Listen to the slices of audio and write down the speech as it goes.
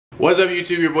What's up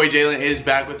YouTube, your boy Jaylen is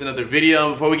back with another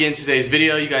video. Before we get into today's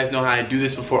video, you guys know how I do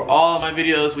this before all of my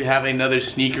videos. We have another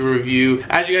sneaker review.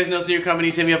 As you guys know, sneaker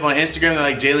companies hit me up on Instagram. They're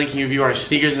like, Jaylen, can you review our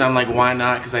sneakers? And I'm like, why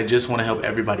not? Because I just want to help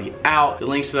everybody out. The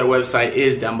links to their website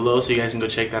is down below, so you guys can go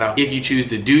check that out if you choose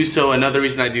to do so. Another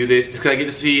reason I do this is because I get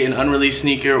to see an unreleased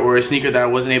sneaker or a sneaker that I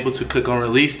wasn't able to click on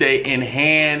release date in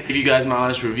hand, give you guys my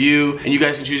honest review, and you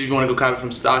guys can choose if you want to go copy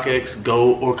from StockX,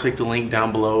 go or click the link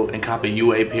down below and copy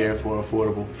you a pair for an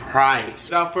affordable price.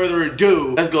 Without further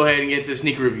ado, let's go ahead and get into the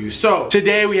sneaker review. So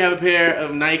today we have a pair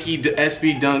of Nike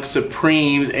SB Dunk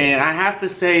Supremes, and I have to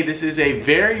say this is a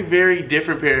very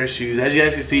different pair of shoes. As you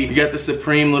guys can see, you got the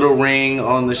Supreme little ring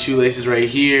on the shoelaces right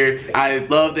here. I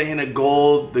love the hint of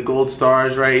gold, the gold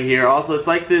stars right here. Also, it's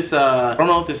like this, I don't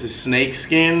know if this is snake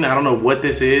skin. I don't know what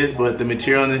this is, but the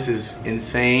material on this is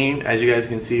insane, as you guys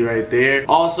can see right there.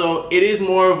 Also, it is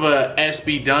more of a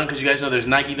SB Dunk, because you guys know there's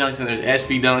Nike Dunks and there's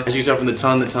SB Dunks. As you can tell from the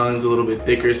tongue's a little bit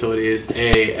thicker, so it is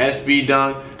a SB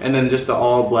Dunk, and then just the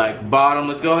all black bottom.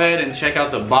 Let's go ahead and check out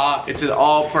the box. It's an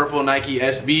all purple Nike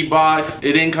SB box.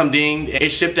 It didn't come dinged. It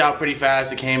shipped out pretty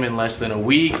fast. It came in less than a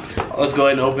week. Let's go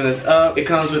ahead and open this up. It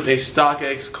comes with a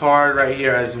StockX card right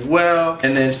here as well,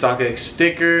 and then StockX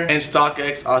sticker and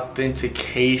StockX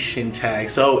authentication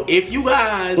tag. So if you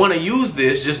guys want to use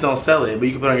this, just don't sell it, but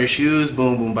you can put on your shoes.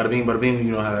 Boom boom, bada bing bada bing.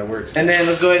 You know how that works. And then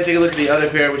let's go ahead and take a look at the other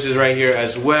pair, which is right here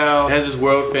as well. It has this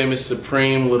world famous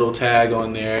Supreme little tag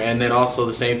on there, and then also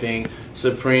the same thing,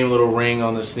 Supreme little ring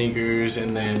on the sneakers,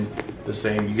 and then the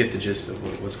same, you get the gist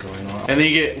of what's going on. And then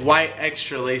you get white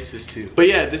extra laces too. But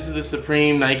yeah, this is the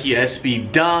Supreme Nike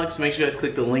SB Dunks. Make sure you guys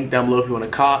click the link down below if you want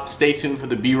to cop. Stay tuned for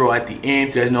the B-roll at the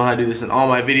end. You guys know how to do this in all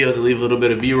my videos. I leave a little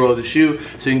bit of B-roll of the shoe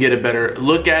so you can get a better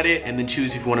look at it, and then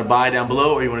choose if you want to buy down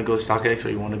below, or you want to go to StockX, or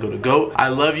you want to go to GOAT. I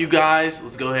love you guys.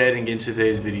 Let's go ahead and get into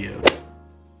today's video.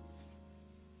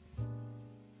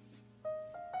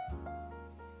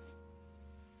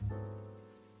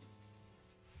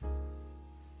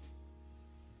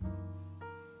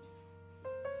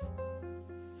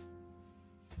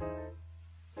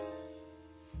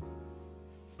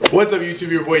 What's up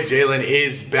YouTube, your boy Jaylen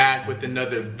is back with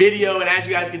another video, and as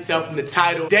you guys can tell from the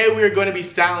title, today we are going to be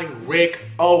styling Rick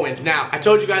Owens. Now, I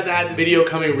told you guys I had this video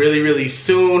coming really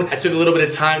soon. I took a little bit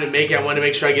of time to make it. I wanted to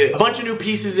make sure I get a bunch of new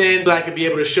pieces in so I could be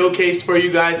able to showcase for you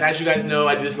guys. As you guys know,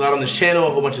 I do this a lot on this channel,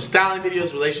 a whole bunch of styling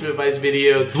videos, relationship advice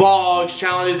videos, vlogs,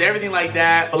 challenges, everything like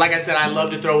that. But like I said, I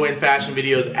love to throw in fashion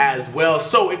videos as well.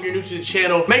 So if you're new to the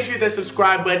channel, make sure you hit that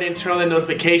subscribe button and turn on the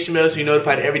notification bell so you're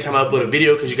notified every time I upload a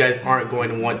video, because you guys aren't going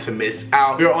to want to miss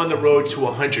out. We're on the road to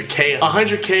 100K.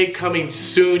 100K coming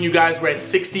soon, you guys. We're at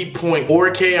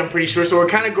 60.4K, I'm pretty sure. So we're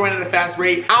kind of growing at a fast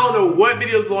rate. I don't know what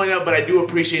video's blowing up, but I do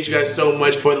appreciate you guys so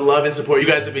much for the love and support you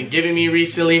guys have been giving me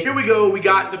recently. Here we go. We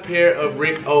got the pair of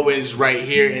Rick Owens right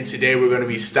here, and today we're going to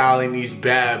be styling these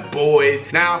bad boys.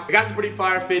 Now, I got some pretty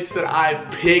fire fits that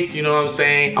I've picked, you know what I'm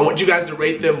saying? I want you guys to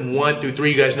rate them 1 through 3.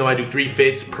 You guys know I do 3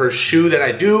 fits per shoe that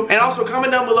I do. And also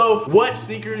comment down below what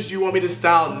sneakers you want me to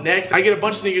style next. I get a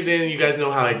bunch of sneakers in, you guys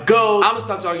know how it goes. I'm gonna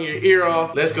stop talking your ear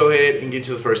off. Let's go ahead and get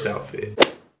to the first outfit.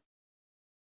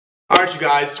 Alright you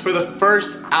guys, for the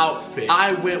first outfit,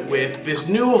 I went with this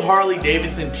new Harley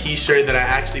Davidson t-shirt that I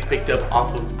actually picked up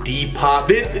off of Depop.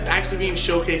 This is actually being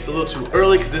showcased a little too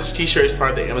early because this t-shirt is part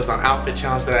of the Amazon outfit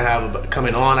challenge that I have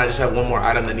coming on. I just have one more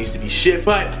item that needs to be shipped,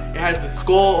 but it has the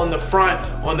skull on the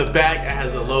front. On the back, it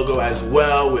has a logo as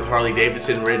well with Harley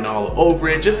Davidson written all over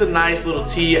it. Just a nice little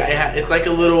tee. It's like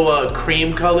a little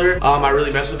cream color. I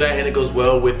really mess with that, and it goes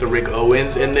well with the Rick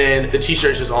Owens. And then the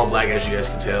t-shirt is just all black, as you guys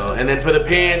can tell. And then for the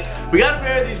pants, we got a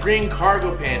pair of these green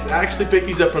cargo pants. I actually picked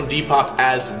these up from Depop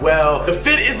as well. The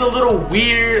fit is a little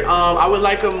weird. I would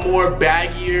like them more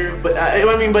baggier, but I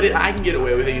can get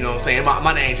away with it, you know what I'm saying?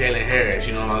 My name Jaylen Harris,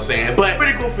 you know what I'm saying? But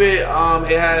pretty cool fit.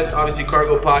 It has obviously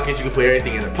cargo pockets. You can put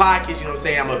everything in the pockets, you know what I'm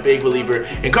saying? I'm a big believer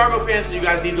in cargo pants, so you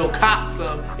guys need to go cop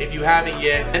some if you haven't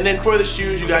yet. And then for the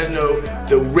shoes, you guys know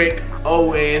the Rick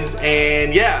Owens,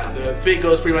 and yeah, the fit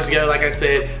goes pretty much together. Like I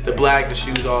said, the black, the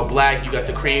shoes all black. You got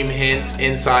the cream hints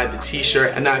inside the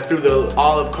t-shirt, and I threw the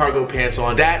olive cargo pants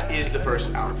on. That is the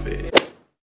first outfit.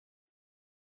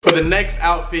 For the next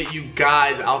outfit, you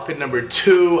guys, outfit number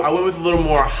 2, I went with a little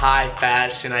more high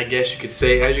fashion, I guess you could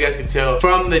say. As you guys can tell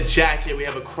from the jacket, we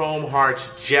have a Chrome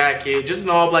Hearts jacket, just an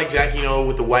all black jacket, you know,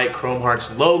 with the white Chrome Hearts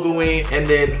logoing. And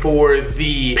then for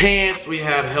the pants, we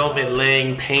have Helmet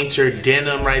Lang Painter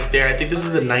denim right there. I think this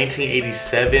is the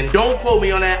 1987. Don't quote me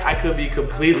on that, I could be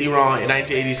completely wrong, in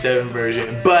 1987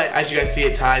 version. But as you guys see,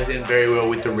 it ties in very well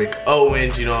with the Rick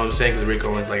Owens, you know what I'm saying? Because Rick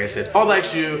Owens, like I said, all black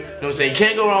shoe, you know what I'm saying? You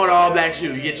can't go wrong with all black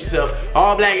shoe. You get yourself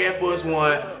all black Air Force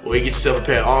One, or you get yourself a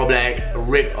pair of all black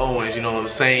Rick Owens, you know what I'm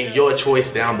saying? Your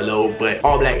choice down below, but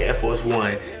all black Air Force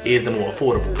One is the more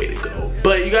affordable way to go.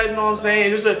 But you guys know what I'm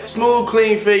saying? It's just a smooth,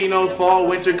 clean fit, you know, fall,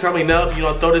 winter coming up, you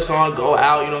know, throw this on, go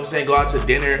out, you know what I'm saying? Go out to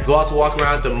dinner, go out to walk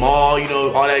around the mall, you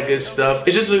know, all that good stuff.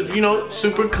 It's just, a, you know,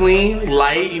 super clean,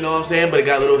 light, you know what I'm saying? But it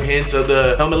got little hints of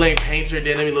the helmet length painter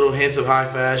denim, little hints of high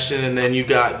fashion, and then you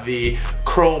got the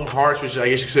chrome hearts, which I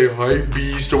guess you could say hype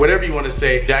beast, or whatever you want to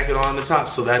say, jacket on the top.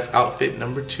 So that's outfit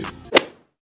number 2.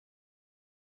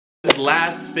 This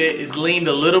last fit is leaned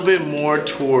a little bit more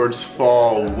towards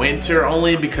fall winter,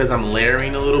 only because I'm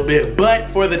layering a little bit. But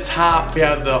for the top, we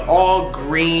have the all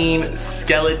green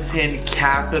skeleton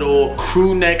capital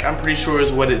crew neck, I'm pretty sure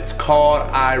is what it's called.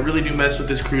 I really do mess with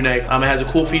this crew neck. It has a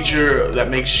cool feature that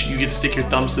makes you get to stick your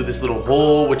thumbs through this little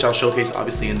hole, which I'll showcase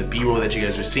obviously in the B-roll that you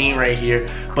guys are seeing right here.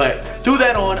 But threw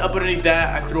that on. Up underneath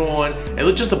that, I threw on, it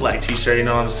looked just a black t-shirt, you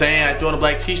know what I'm saying? I threw on a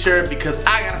black t-shirt because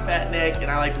I got a fat neck and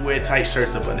I like to wear tight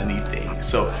shirts up underneath things.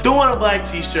 So threw on a black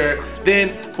t-shirt.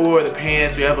 Then for the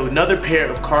pants, we have another pair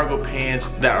of cargo pants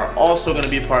that are also going to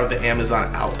be a part of the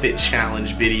Amazon outfit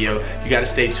challenge video. You got to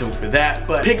stay tuned for that.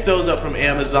 But picked those up from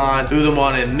Amazon, threw them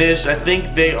on in this. I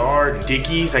think they are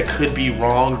Dickies. I could be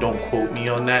wrong. Don't quote me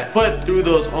on that. But threw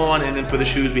those on. And then for the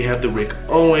shoes, we have the Rick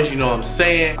Owens. You know what I'm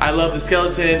saying? I love the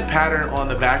skeleton pattern on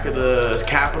the back of the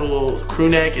capital crew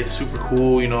neck. It's super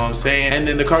cool. You know what I'm saying? And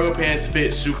then the cargo pants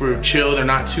fit super chill. They're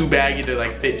not too baggy. They're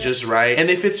like fit just right. And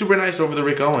they fit super nice over the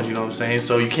Rick Owens. You know what I'm saying?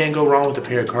 So you can't go wrong with a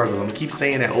pair of cargos. I'm gonna keep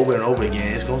saying that over and over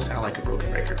again. It's gonna sound like a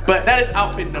broken record. But that is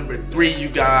outfit number 3, you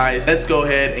guys. Let's go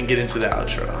ahead and get into the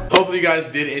outro. Hopefully you guys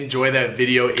did enjoy that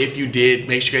video. If you did,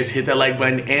 make sure you guys hit that like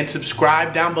button and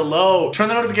subscribe down below. Turn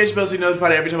the notification bell so you're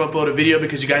notified every time I upload a video,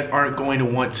 because you guys aren't going to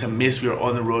want to miss. We are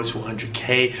on the road to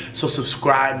 100K. So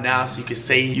subscribe now so you can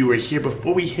say you were here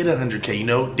before we hit 100K, you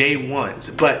know, day 1.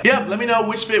 But yeah, let me know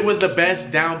which fit was the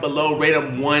best down below. Rate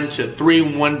them 1 to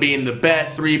 3, 1 being the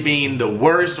best, 3 being the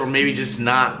worst, or maybe just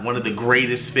not one of the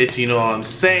greatest fits, you know what I'm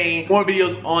saying? More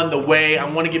videos on the way. I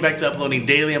want to get back to uploading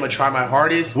daily. I'm gonna try my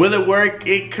hardest. Will it work?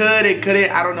 It could, it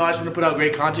couldn't. I don't know. I just want to put out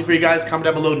great content for you guys. Comment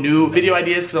down below new video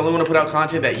ideas, because I only want to put out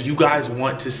content that you guys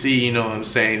want to see, you know what I'm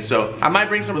saying? So I might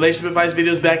bring some relationship advice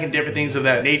videos back and different things of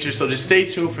that nature, so just stay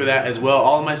tuned for that as well.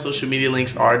 All of my social media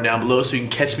links are down below, so you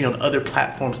can catch me on other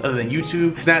platforms other than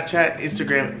YouTube, Snapchat,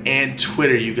 Instagram, and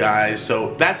Twitter, you guys.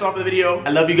 So that's all for the video. I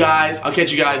love you guys. I'll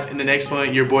catch you guys in the next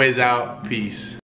one. Your boy is out. Peace.